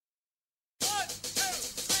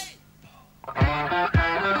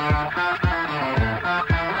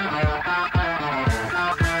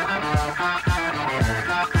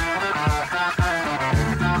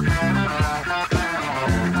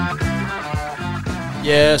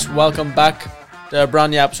Yes, welcome back to a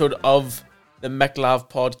brand new episode of the McLav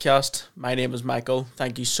podcast. My name is Michael.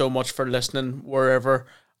 Thank you so much for listening wherever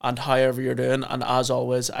and however you're doing. And as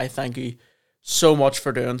always, I thank you so much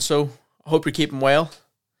for doing so. I hope you're keeping well.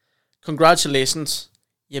 Congratulations.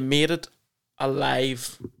 You made it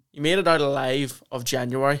alive. You made it out alive of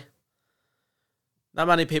January. Not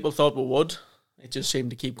many people thought we would. It just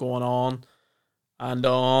seemed to keep going on and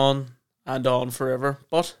on and on forever.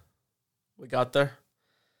 But we got there.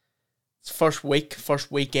 It's first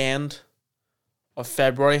weekend of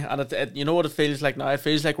February, and it you know what it feels like now? It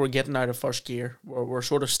feels like we're getting out of first gear. We're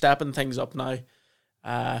sort of stepping things up now.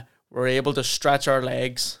 We're able to stretch our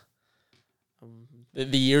legs.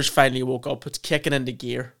 The year's finally woke up. It's kicking into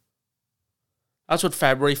gear. That's what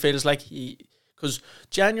February feels like. Because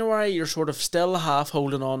January, you're sort of still half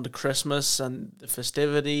holding on to Christmas and the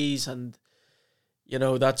festivities and, you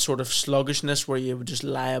know, that sort of sluggishness where you would just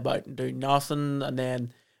lie about and do nothing. And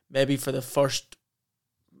then maybe for the first,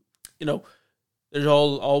 you know, there's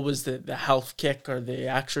always the health kick or the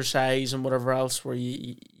exercise and whatever else where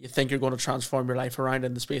you think you're going to transform your life around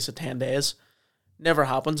in the space of 10 days. Never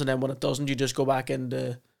happens. And then when it doesn't, you just go back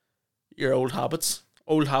into your old habits.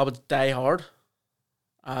 Old habits die hard.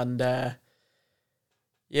 And,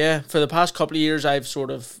 yeah, for the past couple of years, I've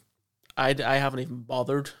sort of, I haven't even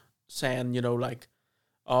bothered saying, you know, like,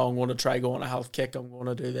 oh, I'm going to try go on a health kick, I'm going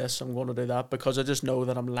to do this, I'm going to do that, because I just know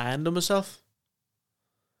that I'm lying to myself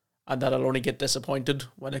and that I'll only get disappointed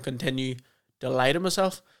when I continue to lie to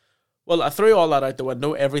myself. Well, I threw all that out the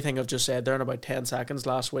window, everything I've just said there, in about 10 seconds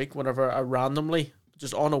last week, whenever I randomly,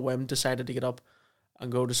 just on a whim, decided to get up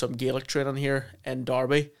and go to some Gaelic training here in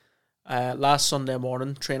Derby. Last Sunday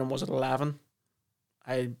morning, training was at 11.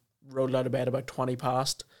 I rolled out of bed about 20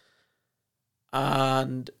 past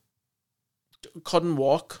and couldn't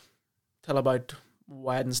walk till about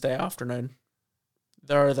Wednesday afternoon.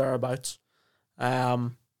 Thereabouts.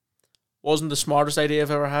 Wasn't the smartest idea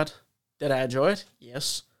I've ever had. Did I enjoy it?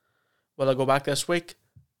 Yes. Will I go back this week?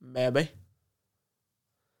 Maybe.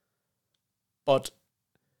 But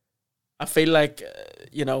I feel like,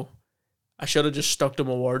 you know, I should have just stuck to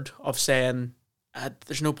my word of saying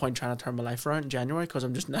there's no point trying to turn my life around in January because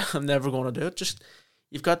I'm never going to do it. Just,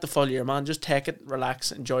 you've got the full year, man. Just take it,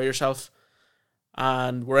 relax, enjoy yourself.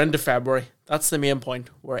 And we're into February. That's the main point.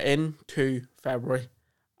 We're into February.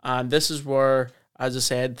 And this is where, as I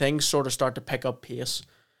said, things sort of start to pick up pace.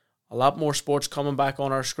 A lot more sports coming back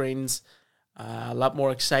on our screens. A lot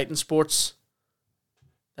more exciting sports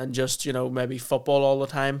than just, you know, maybe football all the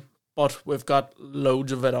time. But we've got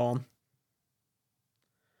loads of it on.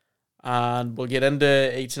 And we'll get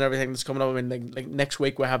into each and everything that's coming up. I mean, like next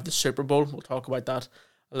week we have the Super Bowl. We'll talk about that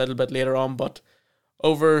a little bit later on. But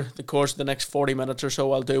over the course of the next 40 minutes or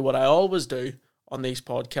so, I'll do what I always do on these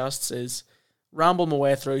podcasts, is ramble my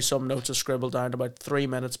way through some notes I scribbled down about 3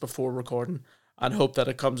 minutes before recording and hope that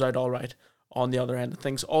it comes out all right on the other end of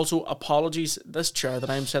things. Also, apologies, this chair that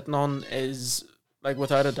I'm sitting on is, like,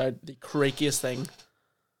 without a doubt, the creakiest thing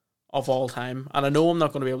of all time. And I know I'm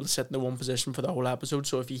not going to be able to sit in the one position for the whole episode,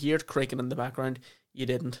 so if you hear it creaking in the background, you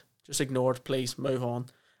didn't. Just ignore it, please. Move on.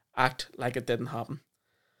 Act like it didn't happen.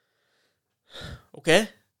 Okay,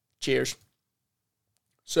 cheers.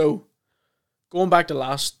 So, going back to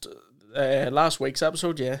last week's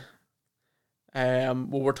episode, we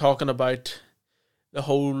were talking about the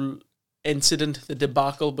whole incident, the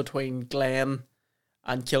debacle between Glen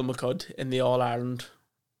and Kilmacud in the All-Ireland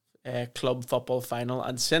club football final,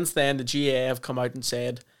 and since then the GAA have come out and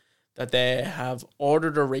said that they have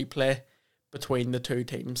ordered a replay between the two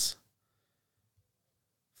teams.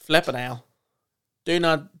 Flippin' hell. Did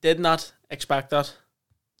not expect that.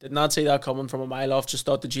 Did not see that coming from a mile off. Just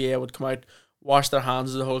thought the GAA would come out, wash their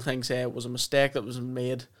hands of the whole thing, say it was a mistake that was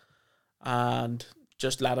made, and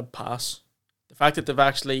just let it pass. The fact that they've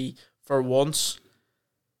actually, for once,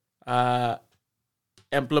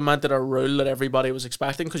 implemented a rule that everybody was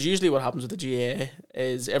expecting, because usually what happens with the GAA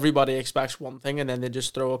is everybody expects one thing and then they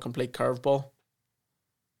just throw a complete curveball.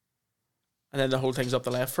 And then the whole thing's up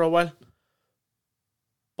the left for a while.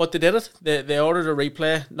 But they did it. They ordered a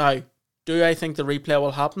replay. Now, do I think the replay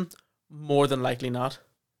will happen? More than likely not.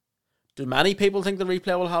 Do many people think the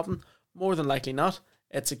replay will happen? More than likely not.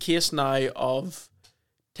 It's a case now of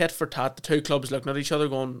tit for tat, the two clubs looking at each other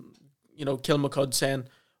going, you know, Kilmacud saying,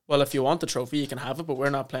 well, if you want the trophy, you can have it, but we're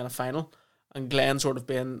not playing a final. And Glen sort of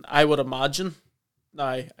being, I would imagine,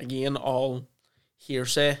 now, again, all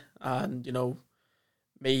hearsay, and, you know,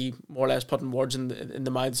 me more or less putting words in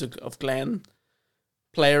the mouths of Glen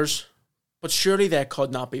players, but surely they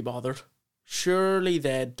could not be bothered. Surely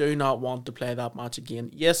they do not want to play that match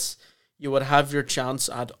again. Yes, you would have your chance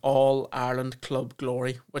at All Ireland club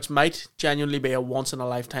glory, which might genuinely be a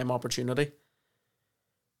once-in-a-lifetime opportunity.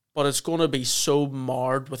 But it's going to be so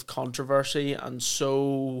marred with controversy and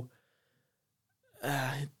so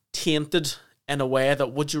tainted in a way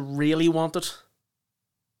that would you really want it?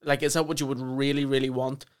 Like, is that what you would really, really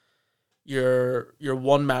want your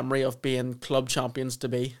one memory of being club champions to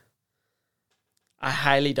be? I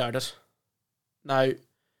highly doubt it. Now,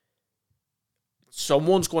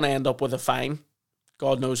 someone's going to end up with a fine.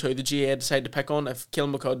 God knows who the GA decide to pick on. If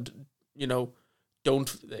Kilmacud,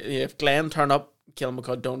 if Glen turn up,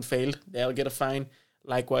 Kilmacud don't fail, they'll get a fine.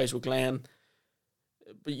 Likewise with Glen.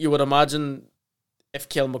 But you would imagine if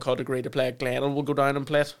Kilmacud agree to play it, Glen will go down and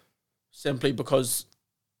play it, simply because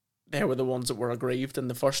they were the ones that were aggrieved in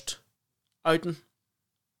the first outing.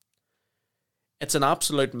 It's an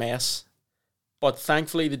absolute mess. But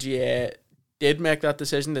thankfully the GA did make that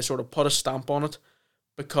decision. They sort of put a stamp on it,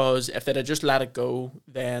 because if they'd have just let it go,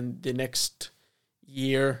 then the next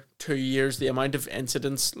year, 2 years, the amount of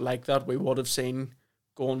incidents like that we would have seen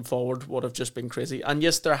going forward would have just been crazy. And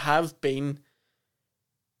yes, there have been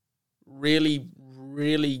really,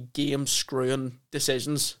 really game-screwing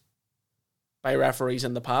decisions by referees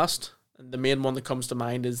in the past. And the main one that comes to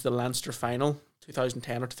mind is the Leinster final,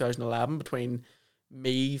 2010 or 2011, between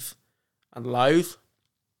Meath and Louth.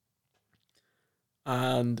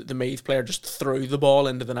 And the Meath player just threw the ball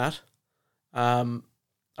into the net. I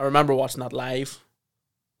remember watching that live.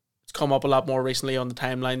 It's come up a lot more recently on the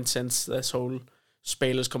timeline since this whole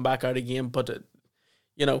spiel has come back out again, but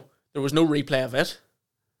there was no replay of it.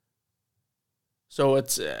 So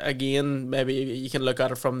it's, again, maybe you can look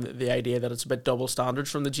at it from the idea that it's a bit double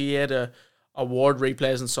standards from the GA to award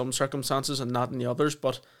replays in some circumstances and not in the others.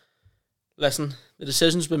 But listen, the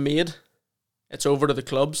decision's been made. It's over to the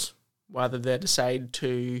clubs. Whether they decide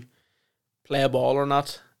to play a ball or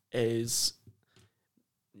not is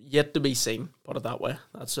yet to be seen, put it that way.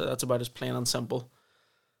 That's about as plain and simple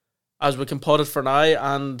as we can put it for now.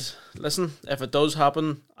 And listen, if it does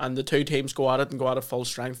happen and the two teams go at it and go at it full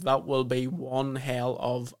strength, that will be one hell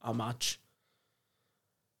of a match.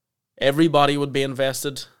 Everybody would be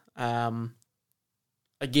invested. Again,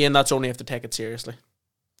 that's only if they take it seriously.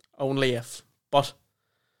 Only if. But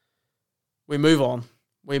we move on.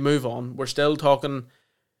 We're still talking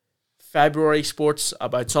February sports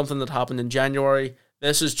about something that happened in January.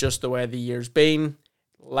 This is just the way the year's been.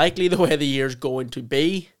 Likely the way the year's going to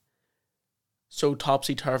be. So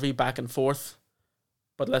topsy-turvy, back and forth.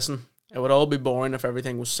 But listen, it would all be boring if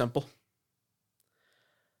everything was simple.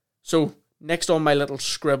 So, next on my little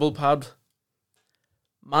scribble pad,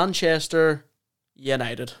 Manchester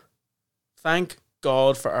United. Thank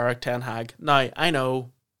God for Eric Ten Hag. Now, I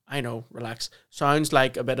know, relax. Sounds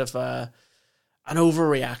like a bit of an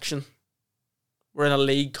overreaction. We're in a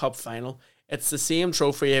League Cup final. It's the same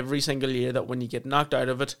trophy every single year that when you get knocked out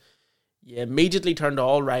of it, you immediately turn to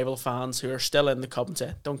all rival fans who are still in the cup and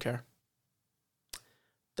say, don't care.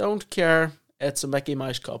 Don't care. It's a Mickey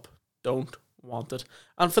Mouse Cup. Don't want it.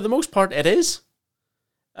 And for the most part, it is.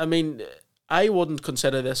 I mean, I wouldn't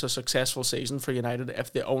consider this a successful season for United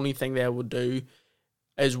if the only thing they would do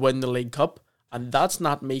is win the League Cup. And that's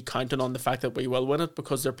not me counting on the fact that we will win it,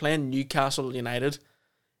 because they're playing Newcastle United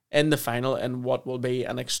in the final in what will be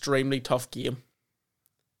an extremely tough game.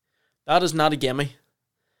 That is not a gimme.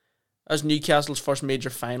 That's Newcastle's first major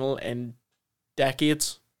final in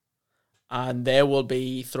decades, and they will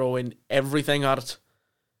be throwing everything at it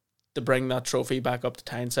to bring that trophy back up to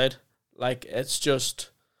Tyneside. Like, it's just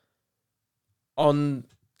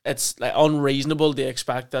it's like unreasonable to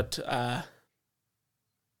expect that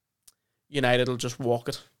United will just walk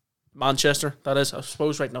it. Manchester, that is. I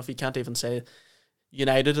suppose right enough you can't even say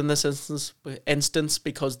United in this instance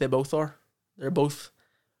because they both are. They're both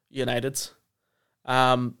Uniteds.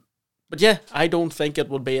 But yeah, I don't think it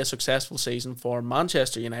would be a successful season for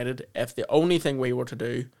Manchester United if the only thing we were to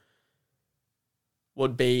do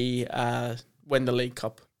would be win the League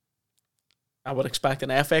Cup. I would expect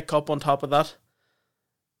an FA Cup on top of that,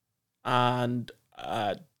 and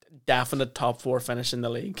a definite top four finish in the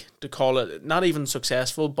league. To call it not even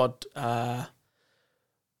successful, but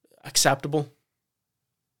acceptable.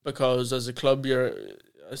 Because as a club, you're,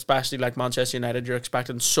 especially like Manchester United, you're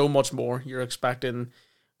expecting so much more. You're expecting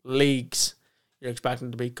leagues. You're expecting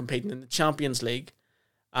to be competing in the Champions League.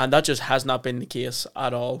 And that just has not been the case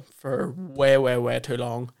at all for way, way, way too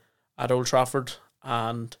long at Old Trafford.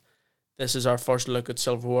 And this is our first look at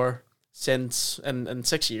silverware since in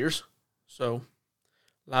 6 years. So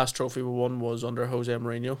last trophy we won was under Jose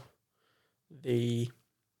Mourinho, the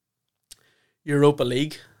Europa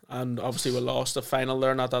League, and obviously we lost the final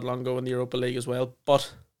there not that long ago in the Europa League as well,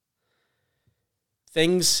 but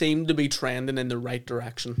things seem to be trending in the right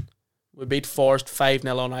direction. We beat Forest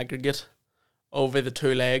 5-0 on aggregate over the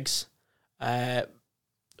two legs.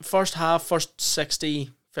 First half, first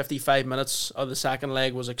 60, 55 minutes of the second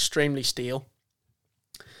leg was extremely stale.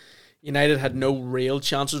 United had no real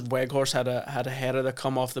chances. Weghorst had a header that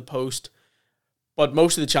come off the post, but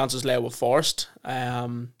most of the chances lay with Forest.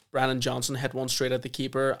 Brandon Johnson hit one straight at the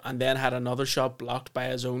keeper and then had another shot blocked by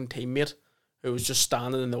his own teammate who was just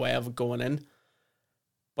standing in the way of it going in.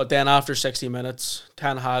 But then after 60 minutes,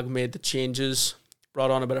 Ten Hag made the changes, brought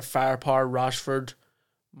on a bit of firepower. Rashford,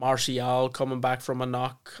 Martial coming back from a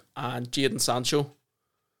knock, and Jadon Sancho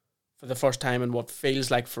for the first time in what feels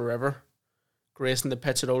like forever, gracing the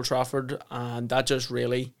pitch at Old Trafford, and that just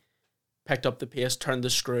really picked up the pace, turned the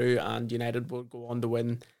screw, and United would go on to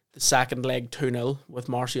win the second leg 2-0 with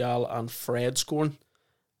Martial and Fred scoring.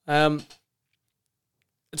 It's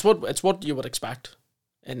what you would expect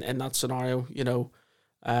in that scenario, you know.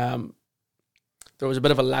 There was a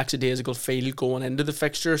bit of a lackadaisical feel going into the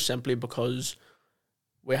fixture simply because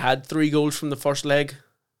we had 3 goals from the first leg,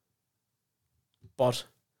 but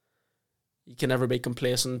you can never be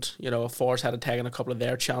complacent. You know, if Forest had taken a couple of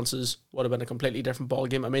their chances, would have been a completely different ball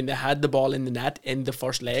game. I mean, they had the ball in the net in the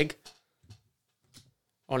first leg,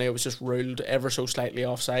 only it was just ruled ever so slightly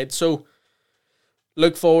offside. So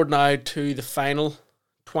look forward now to the final,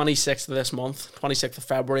 26th of this month, 26th of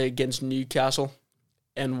February against Newcastle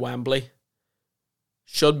in Wembley.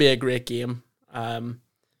 Should be a great game.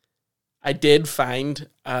 I did find,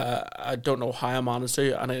 I don't know how I managed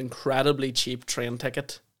to, an incredibly cheap train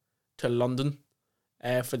ticket to London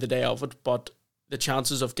for the day of it, but the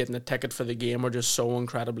chances of getting a ticket for the game were just so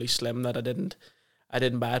incredibly slim that I didn't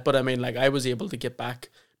buy it. But I mean, like, I was able to get back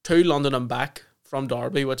to London and back from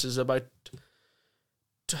Derby, which is about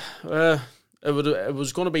it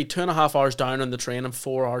was going to be 2.5 hours down on the train and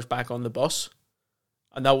 4 hours back on the bus,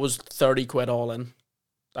 and that was 30 quid all in.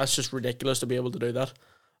 That's just ridiculous to be able to do that.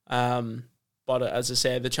 But as I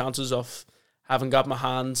say, the chances of having got my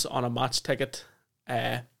hands on a match ticket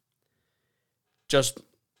just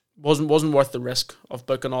wasn't worth the risk of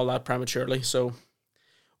booking all that prematurely. So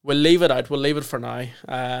we'll leave it out. We'll leave it for now,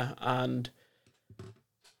 and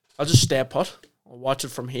I'll just stay put. I'll watch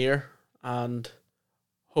it from here and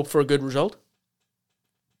hope for a good result.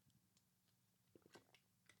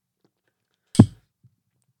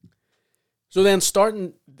 So then,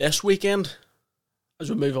 starting this weekend, as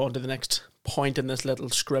we move on to the next point in this little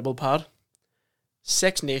scribble pad,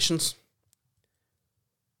 Six Nations.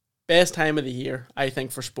 Best time of the year, I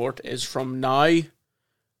think, for sport is from now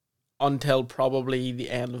until probably the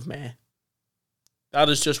end of May. That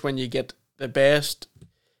is just when you get the best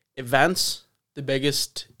events, the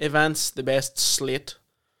biggest events, the best slate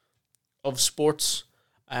of sports.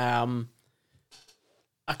 I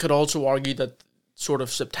could also argue that sort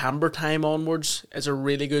of September time onwards is a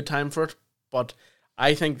really good time for it, but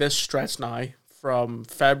I think this stretch now from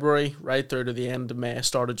February right through to the end of May,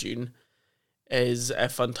 start of June, is a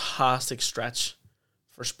fantastic stretch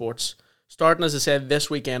for sports. Starting, as I said, this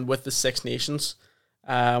weekend with the Six Nations.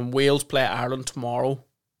 Wales play Ireland tomorrow.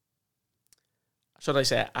 Should I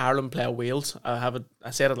say Ireland play Wales? I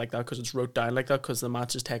said it like that because it's wrote down like that because the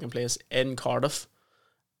match is taking place in Cardiff.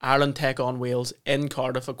 Ireland take on Wales in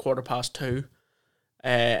Cardiff at 2:15.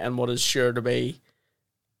 And what is sure to be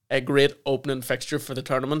a great opening fixture for the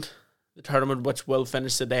tournament. The tournament which will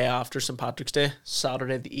finish the day after St. Patrick's Day,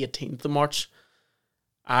 Saturday the 18th of March.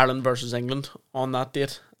 Ireland versus England on that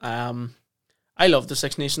date. I love the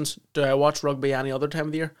Six Nations. Do I watch rugby any other time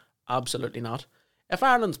of the year? Absolutely not. If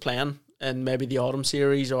Ireland's playing in maybe the autumn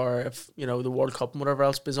series, or if, you know, the World Cup and whatever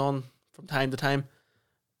else is on from time to time,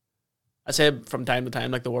 I say from time to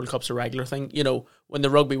time, like the World Cup's a regular thing. You know, when the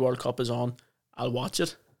Rugby World Cup is on, I'll watch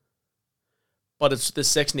it. But it's the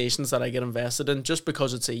Six Nations that I get invested in just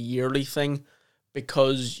because it's a yearly thing,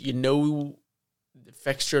 because you know the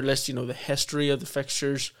fixture list, you know the history of the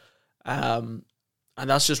fixtures, and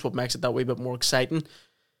that's just what makes it that wee bit more exciting.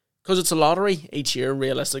 Because it's a lottery each year,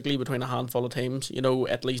 realistically, between a handful of teams. You know,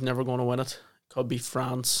 Italy's never going to win it. Could be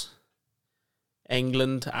France.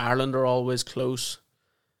 England, Ireland are always close.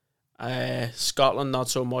 Scotland, not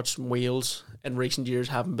so much. Wales, in recent years,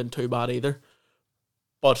 haven't been too bad either.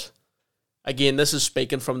 But again, this is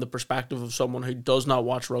speaking from the perspective of someone who does not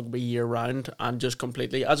watch rugby year-round and just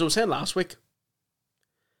completely, as I was saying last week,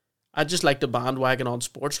 I just like to bandwagon on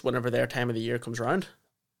sports whenever their time of the year comes around.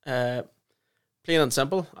 Plain and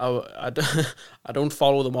simple. I don't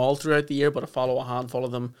follow them all throughout the year, but I follow a handful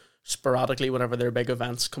of them sporadically whenever their big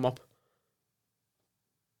events come up.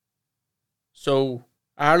 So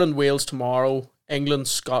Ireland, Wales tomorrow, England,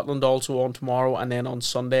 Scotland also on tomorrow, and then on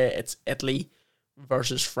Sunday it's Italy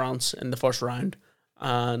versus France in the first round.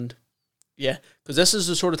 And yeah, because this is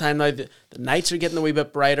the sort of time now that the nights are getting a wee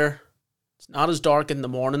bit brighter. It's not as dark in the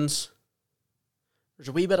mornings. There's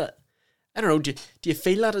a wee bit of, I don't know, do you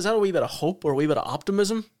feel that? Is that a wee bit of hope or a wee bit of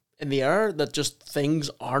optimism in the air that just things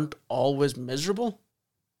aren't always miserable?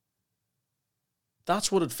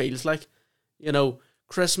 That's what it feels like. You know,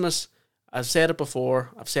 Christmas, I've said it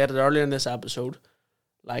before, I've said it earlier in this episode,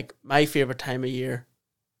 like my favourite time of year,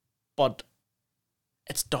 but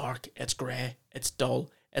it's dark, it's grey, it's dull,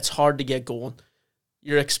 it's hard to get going.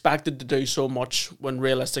 You're expected to do so much when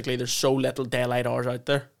realistically there's so little daylight hours out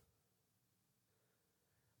there.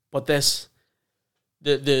 But this,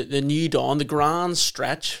 the new dawn, the grand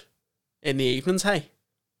stretch in the evenings, hey,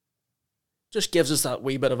 just gives us that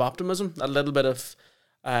wee bit of optimism, that little bit of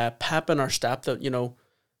pep in our step that, you know,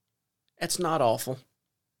 it's not awful.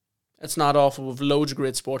 It's not awful. We've loads of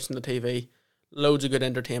great sports on the TV, loads of good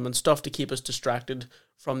entertainment, stuff to keep us distracted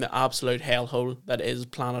from the absolute hellhole that is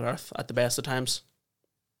planet Earth at the best of times.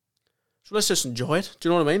 So let's just enjoy it. Do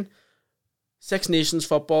you know what I mean? Six Nations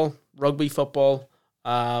football, rugby football.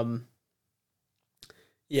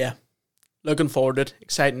 Yeah, looking forward to it.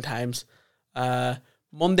 Exciting times.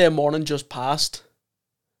 Monday morning just passed.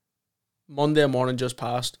 Rory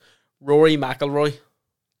McIlroy.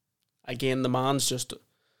 Again, the man's just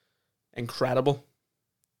incredible.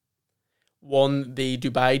 Won the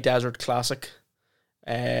Dubai Desert Classic,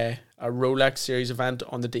 a Rolex Series event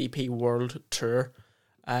on the DP World Tour.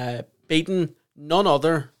 Beaten none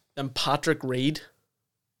other than Patrick Reed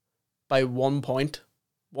by 1 point,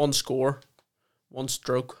 one score, one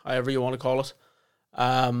stroke, however you want to call it.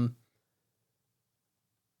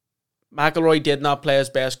 McIlroy did not play his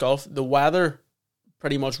best golf. The weather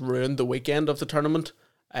pretty much ruined the weekend of the tournament.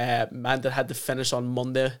 Meant it had to finish on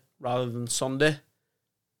Monday rather than Sunday.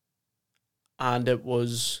 And it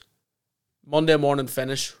was Monday morning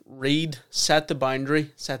finish. Reed set the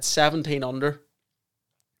boundary, set 17 under.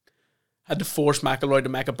 Had to force McIlroy to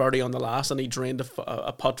make a birdie on the last, and he drained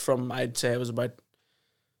a putt from, I'd say it was about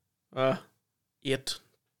 8-10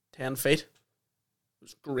 feet. It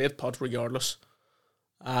was a great putt regardless.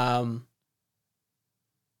 And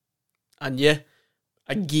yeah,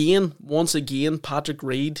 once again, Patrick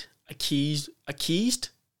Reed accused,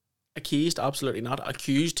 absolutely not,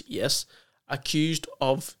 accused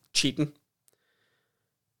of cheating.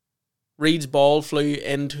 Reed's ball flew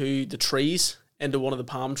into the trees, into one of the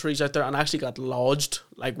palm trees out there, and actually got lodged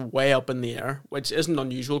like way up in the air, which isn't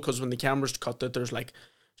unusual because when the cameras cut it, there's like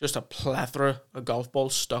just a plethora of golf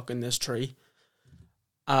balls stuck in this tree.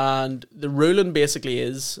 And the ruling basically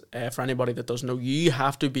is, for anybody that doesn't know, you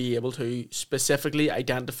have to be able to specifically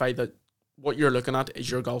identify that what you're looking at is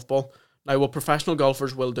your golf ball. Now, what professional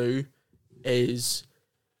golfers will do is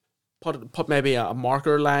put maybe a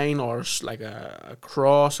marker line or like a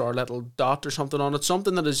cross or a little dot or something on it,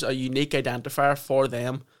 something that is a unique identifier for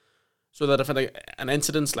them, so that if an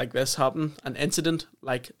incident like this happens,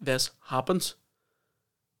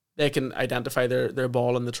 they can identify their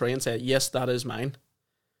ball in the tree and say, yes, that is mine.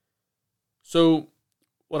 So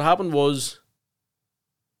what happened was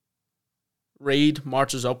Reed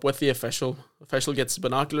marches up with the official. Official gets the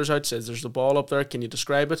binoculars out, says, there's a ball up there, can you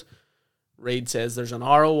describe it? Reed says there's an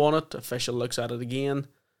arrow on it. Official looks at it again.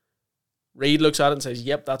 Reed looks at it and says,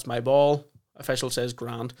 yep, that's my ball. Official says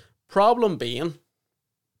grand. Problem being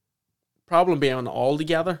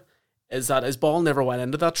altogether is that his ball never went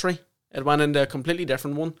into that tree. It went into a completely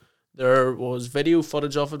different one. There was video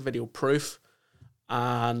footage of it, video proof,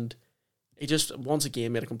 and he just once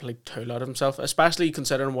again made a complete tool out of himself, especially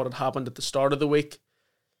considering what had happened at the start of the week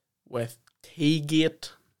with Teagate.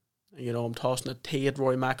 You know, I'm tossing a tea at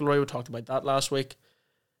Rory McIlroy. We talked about that last week.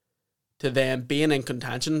 To them being in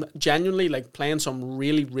contention, genuinely like playing some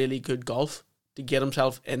really, really good golf to get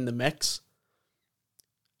himself in the mix.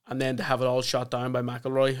 And then to have it all shot down by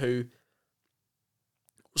McIlroy, who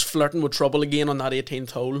was flirting with trouble again on that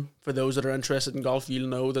 18th hole. For those that are interested in golf, you'll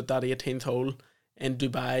know that 18th hole in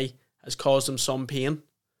Dubai has caused him some pain.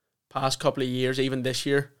 Past couple of years, even this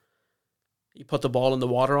year. He put the ball in the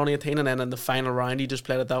water on 18, and then in the final round, he just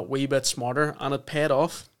played it that wee bit smarter, and it paid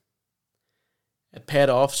off.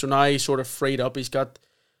 So now he's sort of freed up. He's got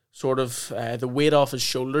sort of the weight off his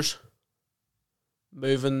shoulders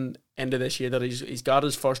moving into this year, that he's got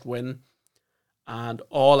his first win, and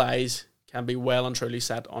all eyes can be well and truly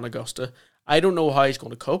set on Augusta. I don't know how he's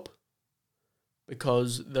going to cope,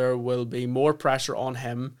 because there will be more pressure on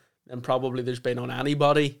him than probably there's been on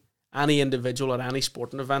anybody, any individual at any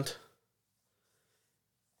sporting event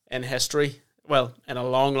in history. Well, in a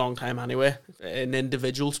long, long time anyway, in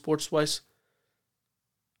individual sports-wise.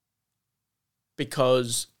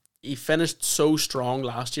 Because he finished so strong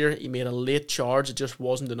last year. He made a late charge. It just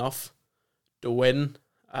wasn't enough to win.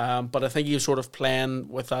 But I think he was sort of playing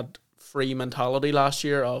with that free mentality last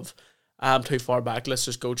year of, I'm too far back, let's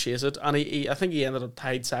just go chase it. And I think he ended up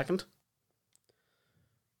tied second.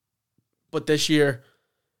 But this year,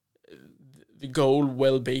 the goal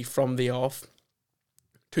will be from the off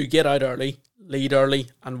to get out early, lead early,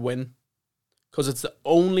 and win. Because it's the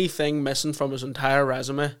only thing missing from his entire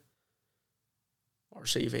resume, or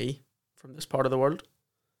CV, from this part of the world,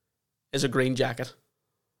 is a green jacket.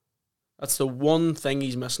 That's the one thing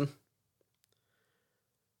he's missing.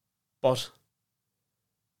 But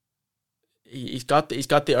he's got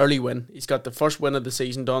the early win. He's got the first win of the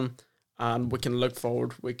season done, and we can look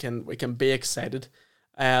forward. We can be excited.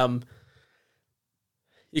 You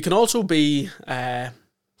can also be I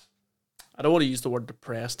don't want to use the word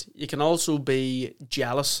depressed. You can also be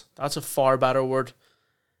jealous. That's a far better word.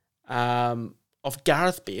 Of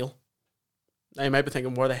Gareth Bale. Now you might be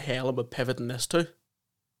thinking, where the hell am I pivoting this to?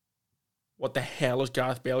 What the hell has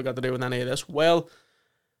Gareth Bale got to do with any of this? Well,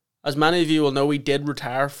 as many of you will know, he did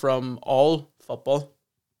retire from all football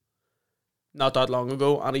not that long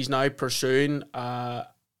ago, and he's now pursuing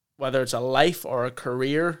whether it's a life or a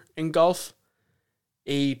career in golf.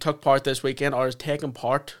 He took part this weekend, or is taking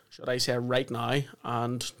part, should I say, right now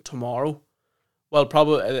and tomorrow. Well,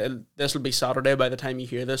 probably this will be Saturday by the time you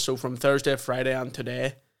hear this. So from Thursday, Friday, and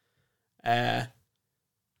today,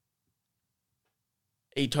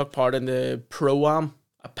 he took part in the Pro-Am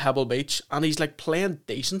at Pebble Beach, and he's like playing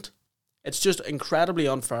decent. It's just incredibly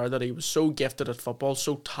unfair that he was so gifted at football,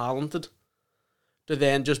 so talented, to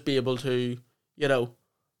then just be able to,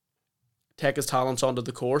 take his talents onto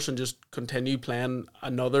the course and just continue playing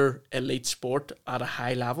another elite sport at a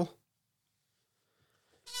high level.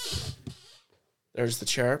 There's the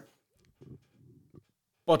chair.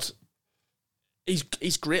 But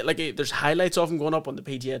he's great. Like, there's highlights of him going up on the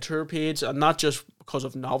PGA Tour page, and not just because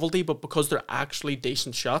of novelty, but because they're actually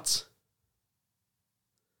decent shots.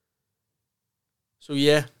 So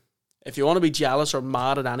yeah, if you want to be jealous or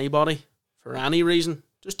mad at anybody for any reason,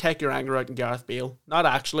 just take your anger out on Gareth Bale. Not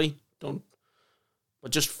actually, don't,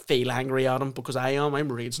 but just feel angry at him, because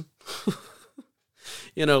I'm raging.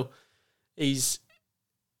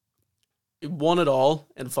 He won it all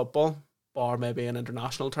in football, bar maybe an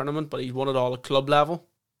international tournament, but he won it all at club level.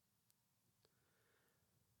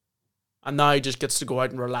 And now he just gets to go out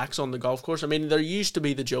and relax on the golf course. I mean, there used to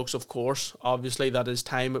be the jokes, of course, obviously, that his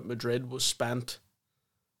time at Madrid was spent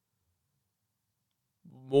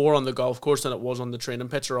more on the golf course than it was on the training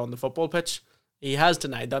pitch or on the football pitch. He has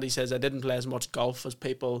denied that. He says, I didn't play as much golf as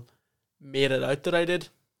people made it out that I did.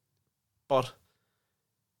 But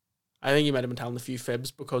I think he might have been telling a few fibs,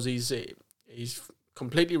 because he's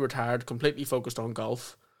completely retired, completely focused on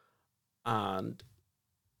golf, and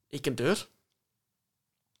he can do it.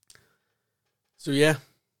 So yeah,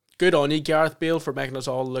 good on you, Gareth Bale, for making us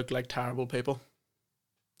all look like terrible people.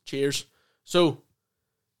 Cheers. So,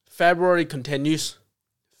 February continues,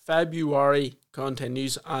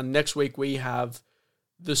 and next week we have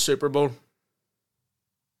the Super Bowl.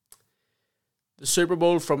 The Super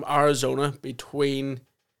Bowl from Arizona between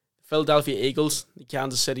Philadelphia Eagles, the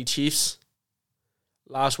Kansas City Chiefs.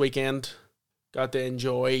 Last weekend, got to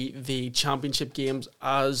enjoy the championship games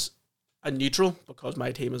as a neutral, because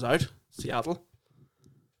my team is out, Seattle.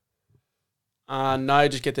 And now I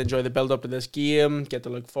just get to enjoy the build-up to this game, get to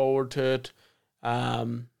look forward to it,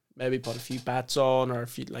 maybe put a few bets on, or a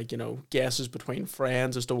few, guesses between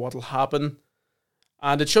friends as to what will happen.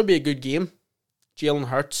 And it should be a good game. Jalen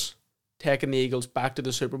Hurts taking the Eagles back to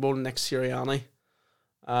the Super Bowl, Nick Sirianni.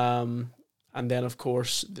 And then, of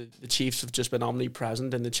course, the Chiefs have just been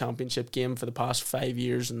omnipresent in the championship game for the past 5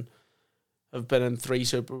 years, and have been in two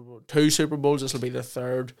Super Bowls. This will be the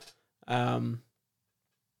third.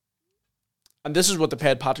 And this is what they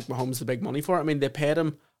paid Patrick Mahomes the big money for. I mean, they paid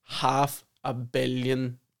him $500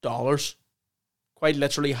 million. Quite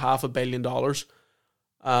literally $500 million.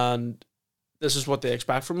 And this is what they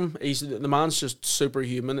expect from him. The man's just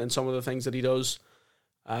superhuman in some of the things that he does.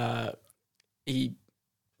 He,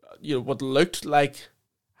 what looked like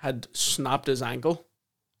had snapped his ankle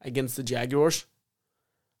against the Jaguars,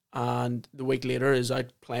 and the week later is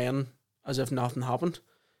out playing as if nothing happened.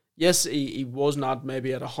 Yes, he was not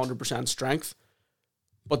maybe at 100% strength,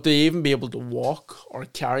 but to even be able to walk or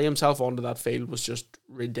carry himself onto that field was just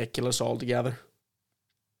ridiculous altogether.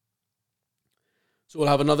 So we'll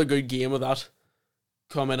have another good game of that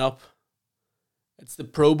coming up. It's the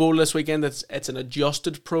Pro Bowl this weekend. It's an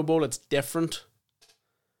adjusted Pro Bowl. It's different.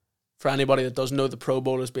 For anybody that doesn't know, the Pro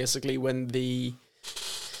Bowl is basically when the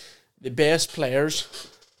best players,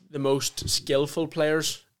 the most skillful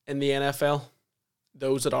players in the NFL,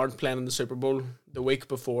 those that aren't playing in the Super Bowl, the week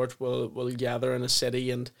before it will gather in a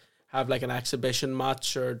city and have like an exhibition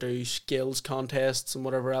match or do skills contests and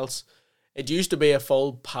whatever else. It used to be a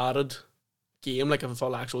full padded game, like a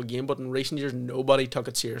full actual game, but in recent years nobody took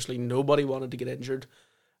it seriously. Nobody wanted to get injured.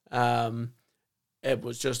 It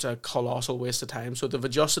was just a colossal waste of time. So they've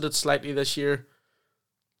adjusted it slightly this year.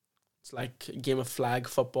 It's like a game of flag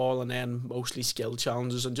football and then mostly skill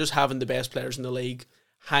challenges and just having the best players in the league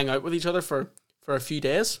hang out with each other for a few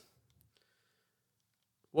days.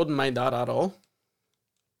 Wouldn't mind that at all.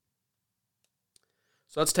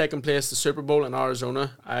 So that's taking place, the Super Bowl in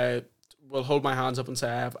Arizona. I will hold my hands up and say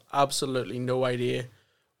I have absolutely no idea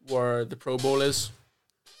where the Pro Bowl is.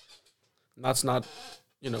 And that's not,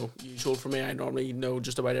 usual for me. I normally know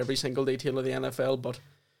just about every single detail of the NFL, but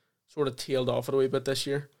sort of tailed off it a wee bit this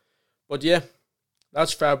year. But yeah,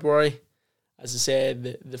 that's February. As I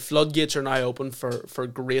said, the floodgates are now open for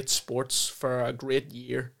great sports, for a great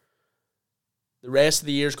year. The rest of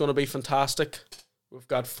the year is going to be fantastic. We've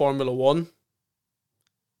got Formula 1.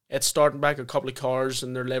 It's starting back. A couple of cars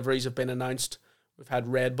and their liveries have been announced. We've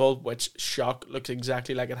had Red Bull, which, shock, looks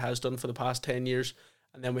exactly like it has done for the past 10 years.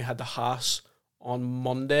 And then we had the Haas on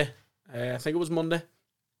Monday. I think it was Monday.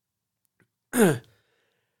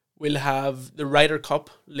 We'll have the Ryder Cup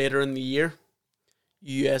later in the year.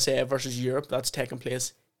 USA versus Europe. That's taking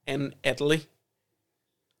place in Italy.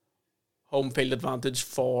 Home field advantage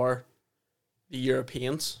for the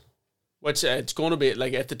Europeans. Which it's going to be,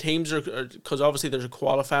 like, if the teams are, because obviously there's a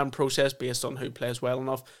qualifying process based on who plays well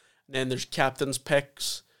enough. And then there's captain's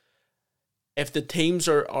picks. If the teams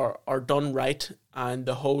are done right and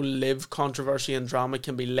the whole live controversy and drama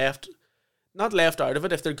can be not left out of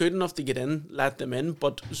it. If they're good enough to get in, let them in.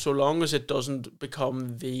 But so long as it doesn't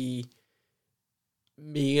become the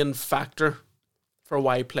main factor for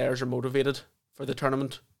why players are motivated for the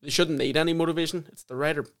tournament, they shouldn't need any motivation. It's the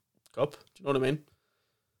Ryder Cup. Do you know what I mean?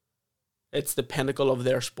 It's the pinnacle of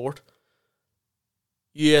their sport.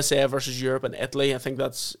 USA versus Europe and Italy. I think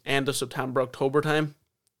that's end of September, October time.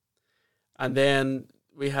 And then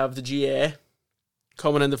we have the GA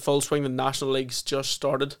coming into full swing. The National League's just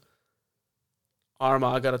started.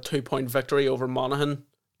 Armagh got a 2-point victory over Monaghan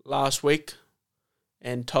last week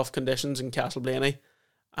in tough conditions in Castleblaney.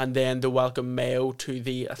 And then they welcome Mayo to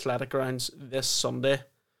the Athletic Grounds this Sunday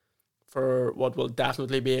for what will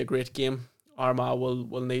definitely be a great game. Armagh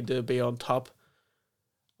will need to be on top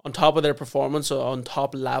of their performance, on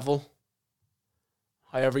top level,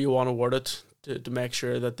 however you want to word it, to make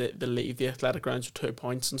sure that they leave the Athletic Grounds with 2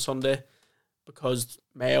 points on Sunday, because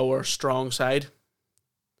Mayo are a strong side.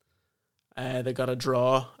 They got a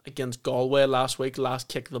draw against Galway last week, last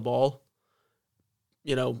kick of the ball.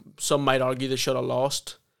 Some might argue they should have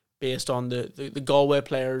lost based on the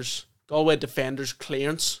Galway defenders'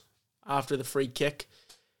 clearance after the free kick.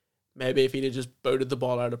 Maybe if he'd have just booted the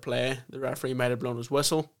ball out of play, the referee might have blown his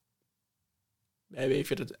whistle. Maybe if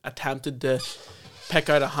he'd have attempted to pick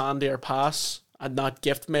out a handier pass and not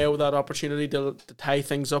gift Mayo that opportunity to tie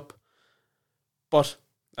things up. But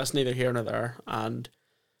that's neither here nor there. And,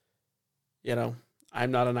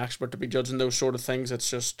 I'm not an expert to be judging those sort of things. It's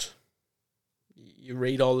just, you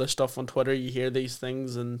read all this stuff on Twitter, you hear these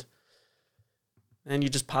things, and you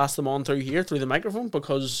just pass them on through the microphone,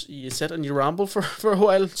 because you sit and you ramble for a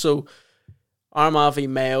while. So Armagh v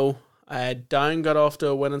Mayo. Down got off to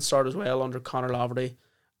a winning start as well under Conor Laverty,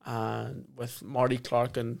 and with Marty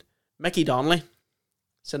Clark and Mickey Donnelly,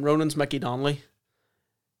 St. Ronan's Mickey Donnelly,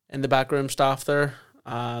 in the backroom staff there.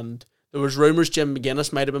 And there was rumours Jim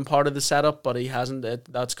McGuinness might have been part of the setup, but he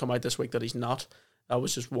hasn't. That's come out this week that he's not. That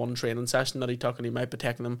was just one training session that he took, and he might be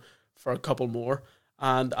taking them for a couple more.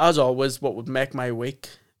 And as always, what would make my week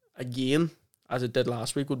again, as it did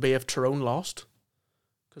last week, would be if Tyrone lost.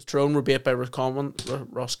 Because Tyrone were beat by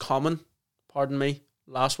Roscommon,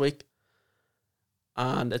 last week.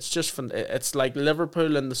 And it's just fun. It's like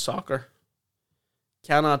Liverpool in the soccer.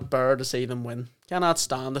 Cannot bear to see them win. Cannot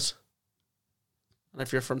stand it. And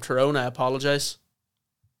if you're from Tyrone, I apologise.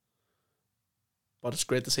 But it's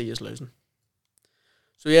great to see you losing.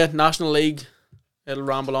 So yeah, National League. It'll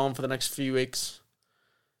ramble on for the next few weeks,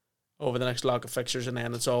 over the next block of fixtures, and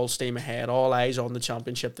then it's all steam ahead. All eyes on the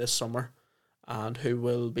championship this summer, and who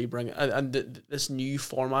will be bringing this new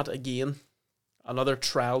format again, another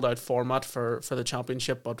trialed out format for the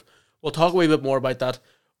championship. But we'll talk a wee bit more about that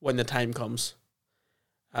when the time comes.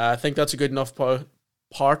 I think that's a good enough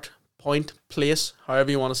place,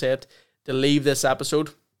 however you want to say it, to leave this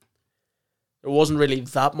episode. There wasn't really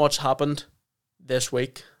that much happened this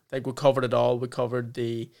week. I think we covered it all. We covered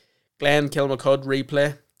the Glen Kilmacud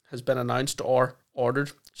replay has been announced or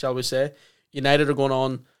ordered, shall we say. United are going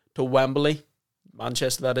on to Wembley,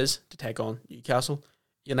 Manchester that is, to take on Newcastle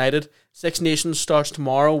United. Six Nations starts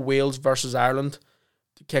tomorrow, Wales versus Ireland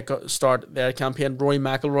to start their campaign. Rory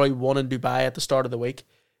McIlroy won in Dubai at the start of the week,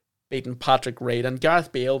 beating Patrick Reed. And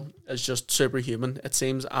Gareth Bale is just superhuman, it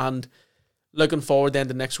seems. And looking forward then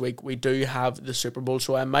to next week, we do have the Super Bowl.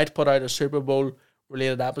 So I might put out a Super Bowl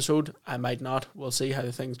related episode. I might not. We'll see how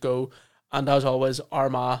things go. And as always,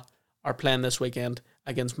 Armagh are playing this weekend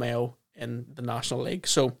against Mayo in the National League.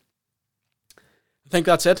 So I think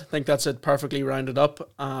that's it. Perfectly rounded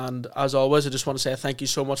up. And as always, I just want to say thank you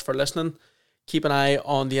so much for listening. Keep an eye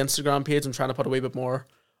on the Instagram page. I'm trying to put a wee bit more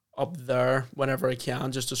up there whenever I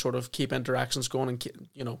can, just to sort of keep interactions going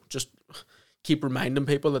and, just keep reminding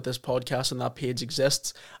people that this podcast and that page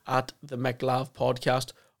exists at the McLav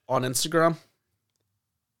Podcast on Instagram.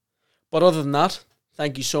 But other than that,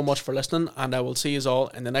 thank you so much for listening, and I will see you all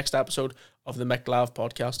in the next episode of the McLav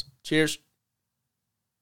Podcast. Cheers.